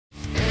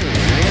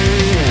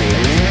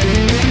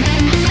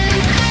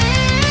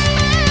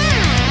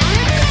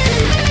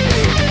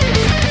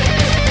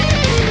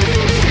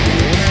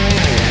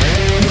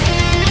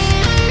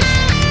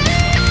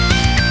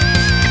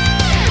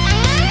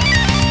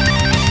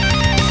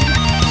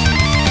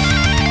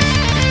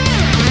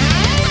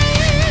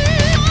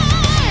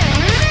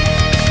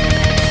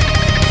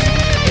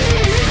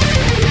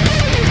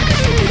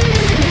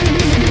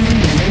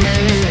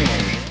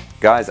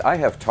Guys, I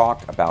have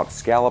talked about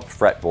scalloped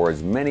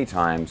fretboards many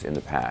times in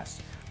the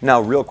past. Now,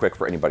 real quick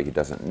for anybody who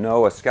doesn't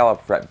know, a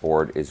scalloped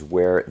fretboard is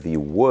where the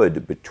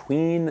wood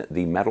between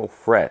the metal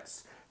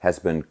frets has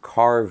been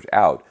carved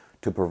out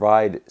to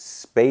provide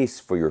space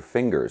for your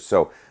fingers.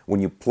 So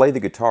when you play the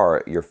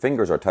guitar, your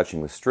fingers are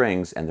touching the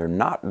strings and they're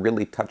not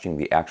really touching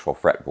the actual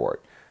fretboard.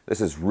 This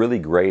is really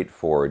great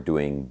for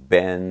doing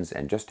bends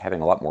and just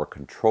having a lot more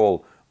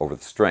control over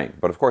the string.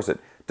 But of course it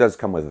does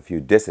come with a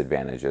few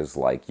disadvantages,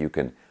 like you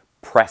can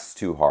press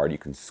too hard, you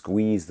can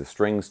squeeze the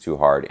strings too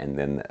hard, and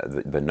then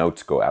the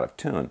notes go out of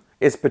tune.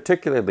 It's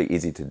particularly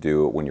easy to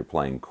do when you're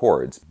playing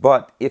chords,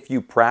 but if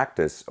you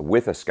practice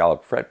with a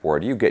scalloped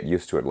fretboard, you get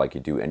used to it like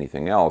you do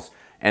anything else.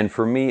 And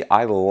for me,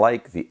 I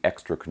like the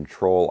extra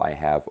control I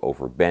have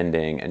over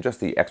bending and just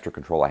the extra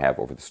control I have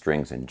over the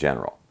strings in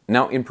general.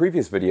 Now, in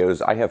previous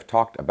videos, I have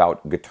talked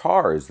about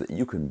guitars that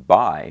you can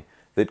buy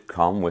that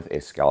come with a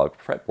scalloped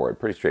fretboard.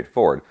 Pretty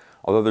straightforward.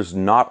 Although there's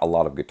not a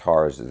lot of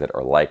guitars that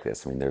are like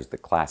this. I mean, there's the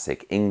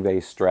classic Yngwie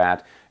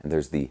Strat, and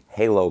there's the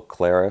Halo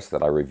Claris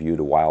that I reviewed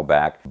a while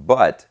back.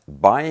 But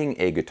buying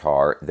a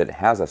guitar that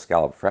has a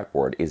scalloped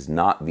fretboard is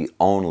not the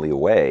only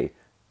way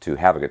to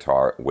have a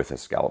guitar with a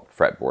scalloped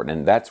fretboard,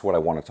 and that's what I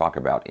want to talk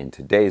about in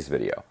today's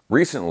video.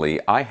 Recently,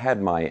 I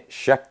had my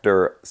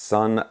Schecter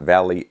Sun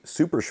Valley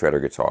Super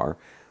Shredder guitar,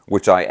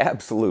 which I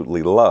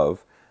absolutely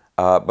love,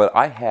 but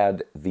I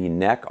had the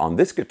neck on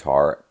this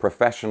guitar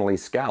professionally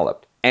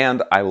scalloped.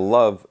 And I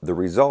love the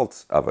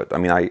results of it. I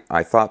mean,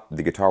 I thought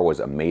the guitar was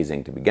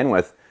amazing to begin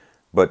with,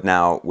 but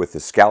now with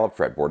the scalloped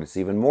fretboard, it's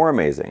even more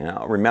amazing.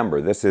 Now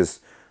remember, this is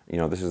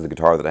the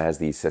guitar that has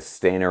the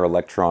Sustainer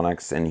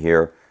electronics in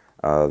here,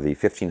 the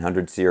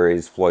 1500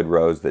 series Floyd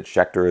Rose that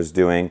Schecter is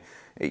doing.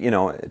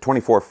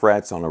 24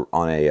 frets on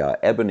a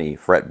ebony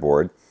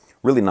fretboard,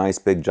 really nice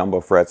big jumbo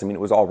frets. I mean,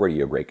 it was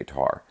already a great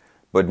guitar,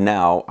 but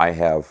now I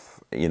have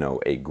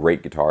a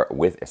great guitar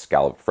with a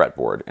scalloped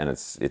fretboard, and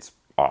it's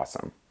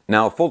awesome.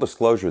 Now, full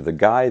disclosure, the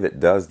guy that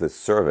does this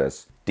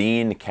service,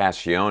 Dean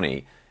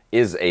Cascione,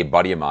 is a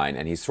buddy of mine,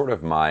 and he's sort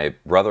of my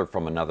brother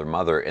from another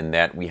mother in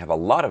that we have a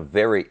lot of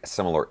very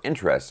similar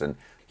interests, and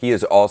he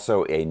is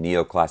also a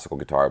neoclassical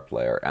guitar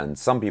player, and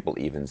some people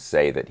even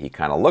say that he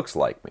kind of looks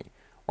like me,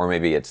 or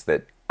maybe it's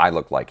that I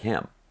look like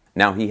him.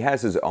 Now, he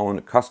has his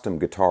own custom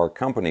guitar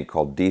company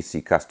called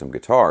DC Custom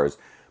Guitars,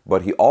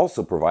 but he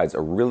also provides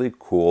a really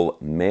cool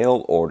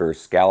mail-order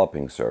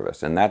scalloping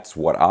service, and that's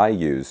what I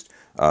used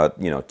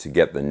to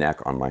get the neck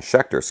on my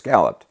Schecter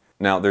scalloped.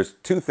 Now, there's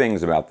two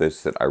things about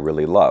this that I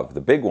really love.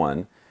 The big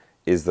one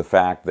is the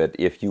fact that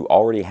if you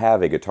already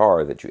have a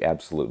guitar that you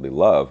absolutely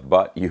love,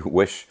 but you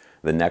wish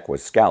the neck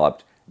was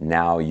scalloped,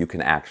 now you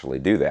can actually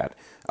do that.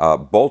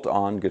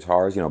 Bolt-on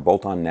guitars,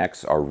 bolt-on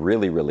necks are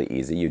really, really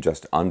easy. You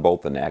just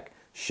unbolt the neck,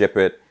 ship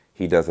it,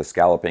 he does the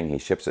scalloping, he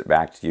ships it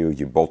back to you,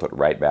 you bolt it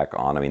right back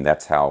on. I mean,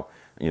 that's how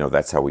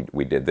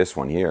we did this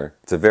one here.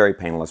 It's a very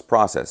painless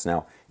process.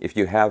 Now, if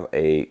you have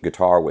a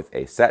guitar with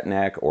a set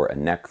neck or a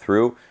neck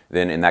through,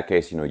 then in that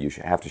case, you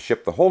have to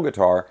ship the whole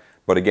guitar,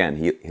 but again,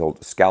 he'll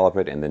scallop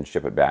it and then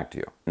ship it back to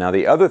you. Now,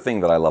 the other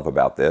thing that I love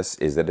about this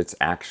is that it's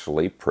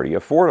actually pretty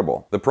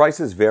affordable. The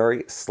prices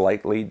vary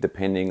slightly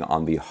depending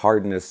on the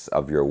hardness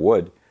of your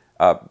wood.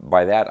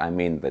 By that, I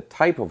mean the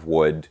type of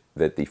wood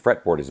that the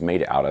fretboard is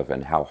made out of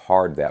and how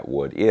hard that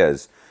wood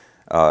is.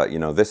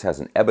 This has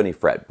an ebony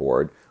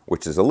fretboard,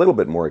 which is a little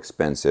bit more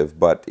expensive,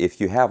 but if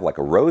you have like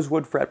a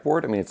rosewood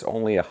fretboard, I mean, it's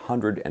only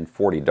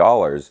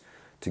 $140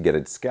 to get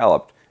it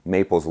scalloped.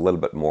 Maple's a little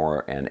bit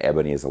more, and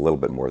ebony is a little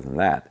bit more than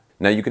that.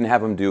 Now, you can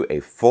have them do a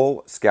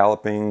full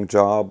scalloping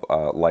job,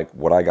 like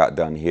what I got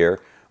done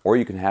here, or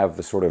you can have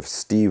the sort of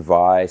Steve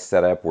Vai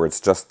setup where it's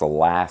just the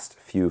last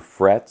few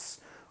frets,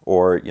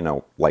 or,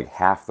 like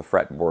half the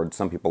fretboard.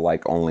 Some people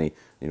like only,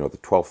 the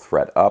 12th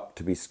fret up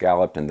to be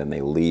scalloped, and then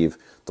they leave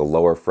the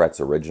lower frets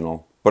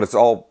original. But it's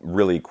all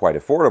really quite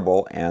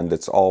affordable, and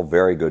it's all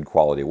very good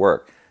quality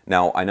work.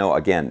 Now, I know,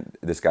 again,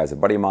 this guy's a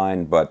buddy of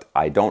mine, but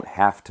I don't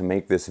have to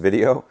make this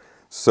video.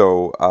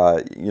 So,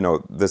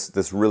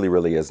 this really,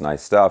 really is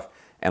nice stuff.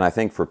 And I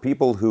think for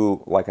people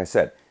who, like I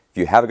said, if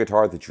you have a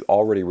guitar that you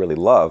already really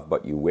love,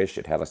 but you wish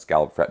it had a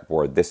scalloped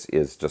fretboard, this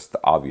is just the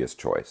obvious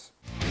choice.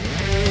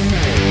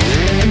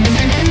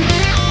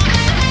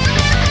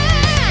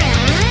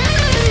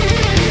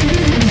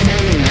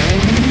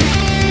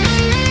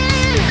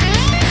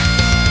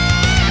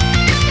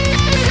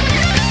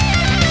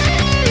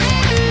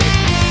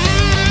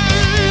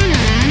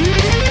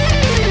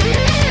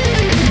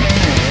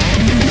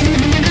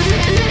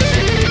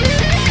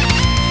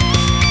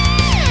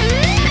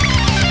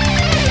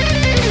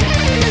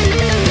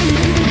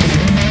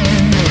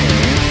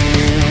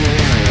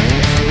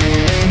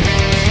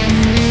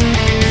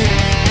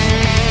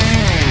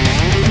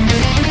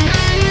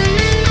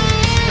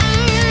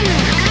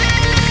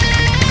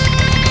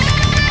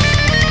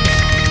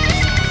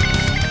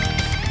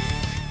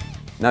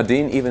 Now,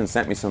 Dean even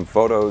sent me some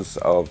photos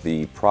of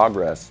the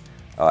progress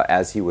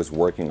as he was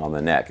working on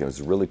the neck. It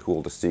was really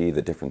cool to see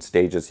the different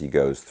stages he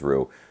goes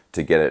through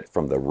to get it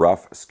from the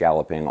rough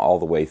scalloping all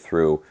the way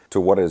through to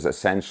what is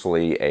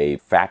essentially a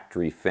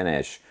factory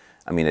finish.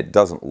 I mean, it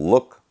doesn't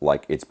look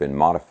like it's been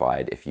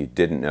modified if you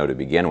didn't know to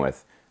begin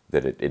with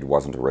that it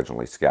wasn't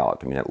originally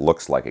scalloped. I mean, it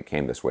looks like it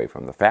came this way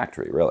from the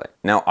factory, really.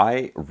 Now,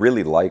 I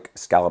really like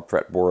scalloped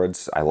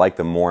fretboards. I like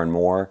them more and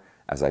more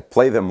as I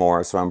play them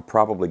more, so I'm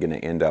probably going to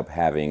end up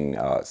having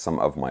some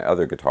of my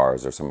other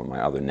guitars or some of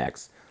my other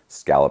necks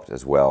scalloped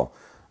as well.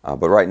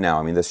 But right now,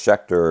 I mean, this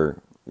Schecter,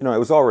 you know, it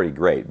was already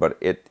great,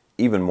 but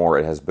even more,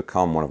 it has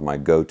become one of my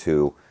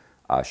go-to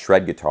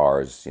shred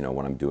guitars, you know,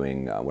 when I'm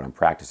doing, when I'm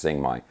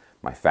practicing my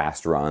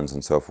fast runs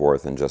and so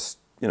forth, and just,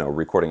 you know,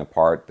 recording a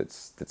part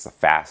that's a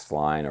fast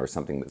line or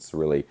something that's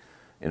really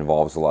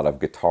involves a lot of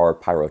guitar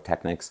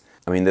pyrotechnics.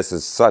 I mean, this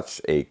is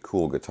such a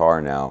cool guitar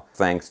now,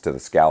 thanks to the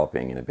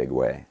scalloping in a big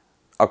way.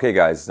 Okay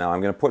guys, now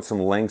I'm going to put some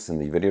links in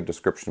the video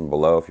description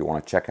below if you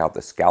want to check out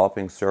the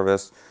scalloping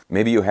service.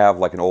 Maybe you have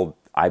like an old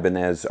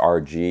Ibanez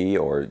RG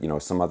or, you know,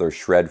 some other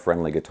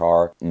shred-friendly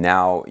guitar.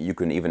 Now you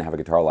can even have a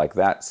guitar like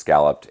that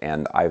scalloped,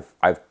 and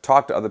I've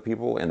talked to other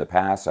people in the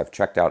past. I've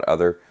checked out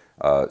other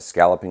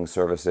scalloping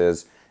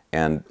services,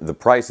 and the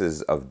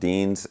prices of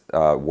Dean's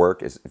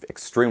work is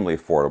extremely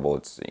affordable.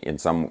 It's in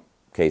some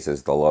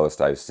cases the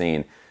lowest I've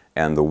seen,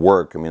 and the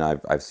work, I mean,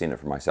 I've seen it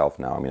for myself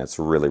now. I mean, it's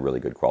really,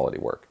 really good quality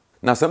work.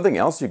 Now, something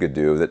else you could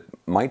do that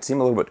might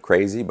seem a little bit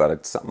crazy, but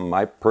it's something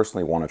I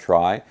personally want to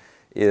try,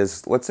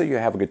 is let's say you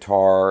have a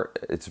guitar,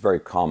 it's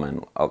very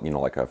common, you know,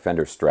 like a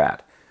Fender Strat.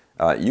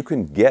 You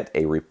can get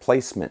a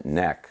replacement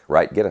neck,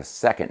 right? Get a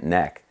second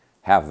neck,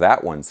 have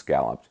that one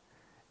scalloped,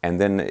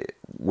 and then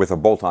with a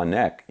bolt-on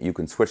neck, you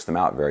can switch them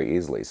out very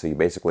easily. So you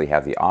basically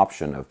have the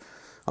option of,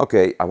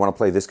 okay, I want to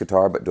play this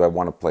guitar, but do I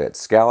want to play it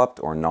scalloped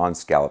or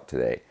non-scalloped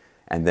today?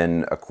 And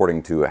then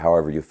according to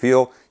however you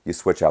feel, you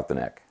switch out the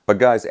neck. But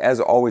guys, as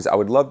always, I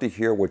would love to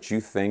hear what you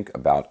think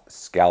about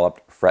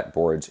scalloped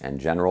fretboards in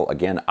general.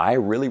 Again, I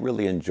really,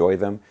 really enjoy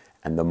them,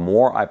 and the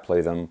more I play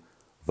them,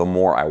 the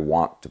more I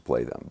want to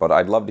play them. But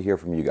I'd love to hear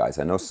from you guys.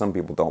 I know some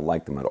people don't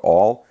like them at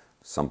all.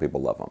 Some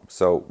people love them.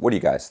 So what do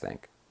you guys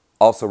think?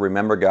 Also,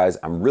 remember guys,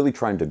 I'm really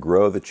trying to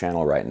grow the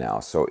channel right now.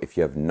 So if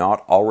you have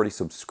not already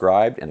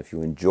subscribed, and if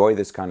you enjoy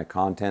this kind of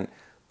content,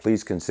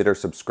 please consider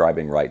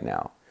subscribing right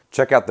now.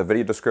 Check out the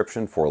video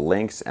description for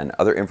links and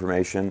other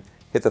information.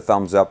 Hit the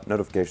thumbs up,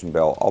 notification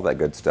bell, all that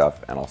good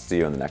stuff, and I'll see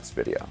you in the next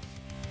video.